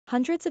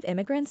Hundreds of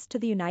immigrants to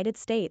the United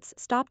States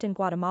stopped in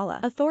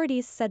Guatemala.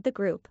 Authorities said the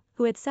group,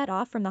 who had set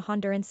off from the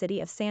Honduran city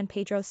of San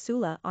Pedro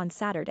Sula on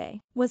Saturday,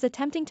 was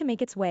attempting to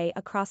make its way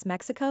across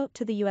Mexico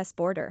to the U.S.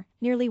 border,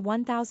 nearly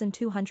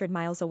 1,200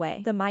 miles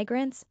away. The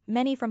migrants,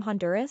 many from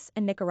Honduras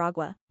and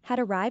Nicaragua, had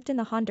arrived in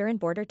the Honduran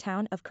border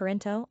town of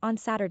Corinto on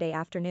Saturday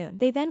afternoon.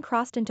 They then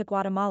crossed into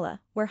Guatemala,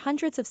 where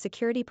hundreds of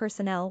security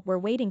personnel were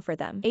waiting for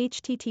them.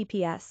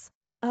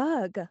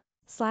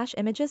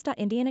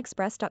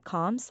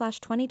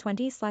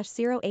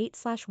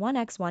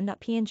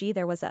 https://images.indianexpress.com/2020/08/1x1.png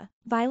There was a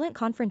violent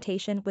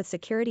confrontation with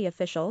security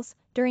officials,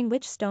 during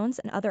which stones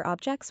and other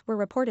objects were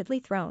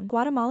reportedly thrown.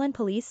 Guatemalan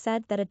police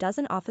said that a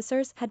dozen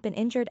officers had been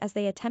injured as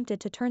they attempted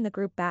to turn the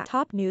group back.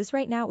 Top news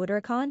right now: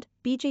 Uttarakhand,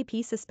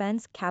 BJP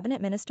suspends Cabinet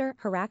Minister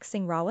Harak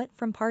Singh Rawat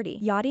from party.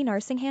 Yadi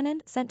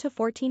Narsinghanan sent to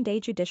 14-day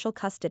judicial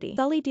custody.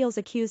 Sully Deals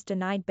accused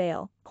denied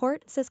bail.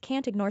 Court says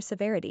can't ignore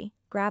severity,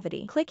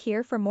 gravity. Click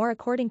here for more.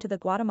 According to the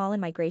Guatemalan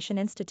Migration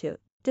Institute,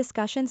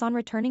 discussions on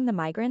returning the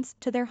migrants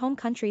to their home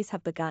countries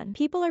have begun.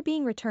 People are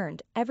being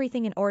returned,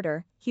 everything in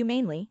order,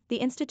 humanely, the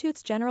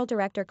Institute's General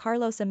Director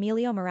Carlos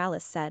Emilio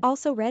Morales said.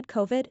 Also read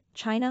COVID,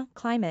 China,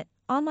 climate,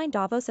 online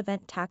Davos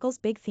event tackles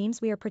big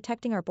themes. We are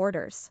protecting our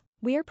borders.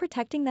 We are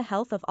protecting the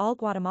health of all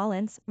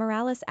Guatemalans,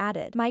 Morales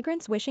added.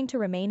 Migrants wishing to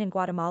remain in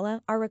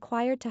Guatemala are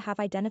required to have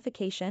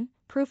identification,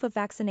 proof of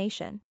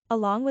vaccination,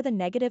 along with a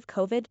negative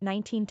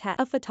COVID-19 test.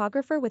 A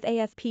photographer with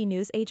AFP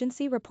news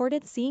agency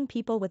reported seeing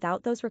people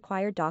without those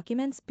required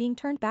documents being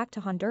turned back to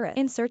Honduras.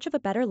 In search of a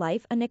better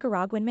life, a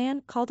Nicaraguan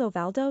man called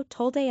Ovaldo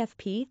told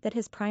AFP that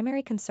his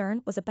primary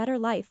concern was a better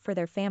life for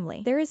their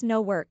family. There is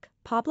no work,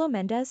 Pablo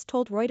Mendez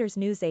told Reuters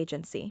news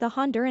agency. The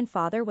Honduran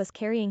father was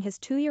carrying his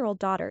 2-year-old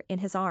daughter in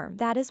his arms.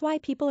 That is why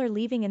people are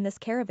leaving in this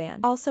caravan.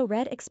 Also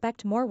read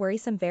expect more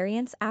worrisome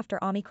variants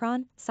after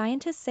Omicron,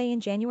 scientists say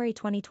in January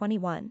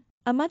 2021.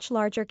 A much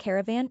larger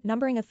caravan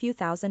numbering a few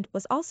thousand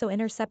was also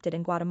intercepted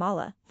in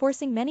Guatemala,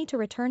 forcing many to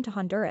return to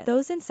Honduras.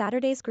 Those in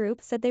Saturday's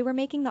group said they were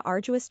making the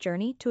arduous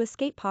journey to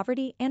escape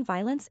poverty and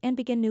violence and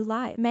begin new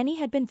lives. Many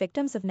had been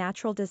victims of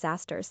natural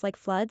disasters like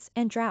floods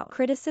and drought.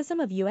 Criticism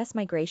of U.S.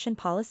 migration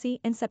policy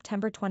in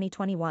September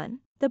 2021.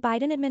 The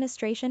Biden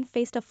administration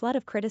faced a flood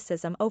of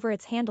criticism over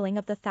its handling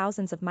of the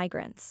thousands of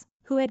migrants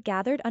who had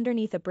gathered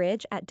underneath a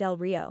bridge at Del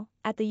Rio,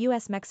 at the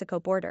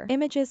U.S.-Mexico border.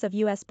 Images of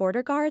U.S.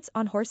 border guards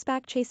on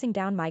horseback chasing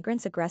down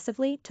migrants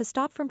aggressively to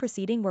stop from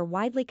proceeding were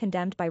widely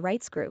condemned by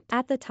rights groups.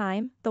 At the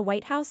time, the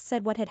White House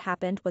said what had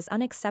happened was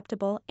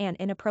unacceptable and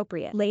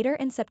inappropriate. Later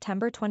in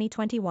September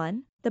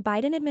 2021, the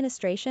Biden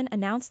administration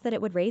announced that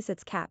it would raise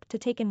its cap to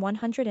take in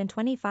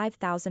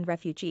 125,000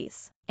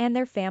 refugees and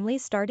their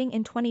families starting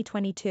in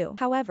 2022.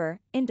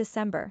 However, in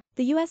December,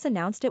 the U.S.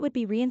 announced it would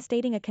be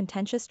reinstating a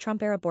contentious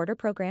Trump-era border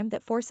program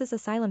that forces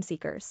asylum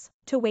seekers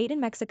to wait in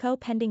Mexico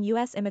pending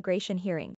U.S. immigration hearings.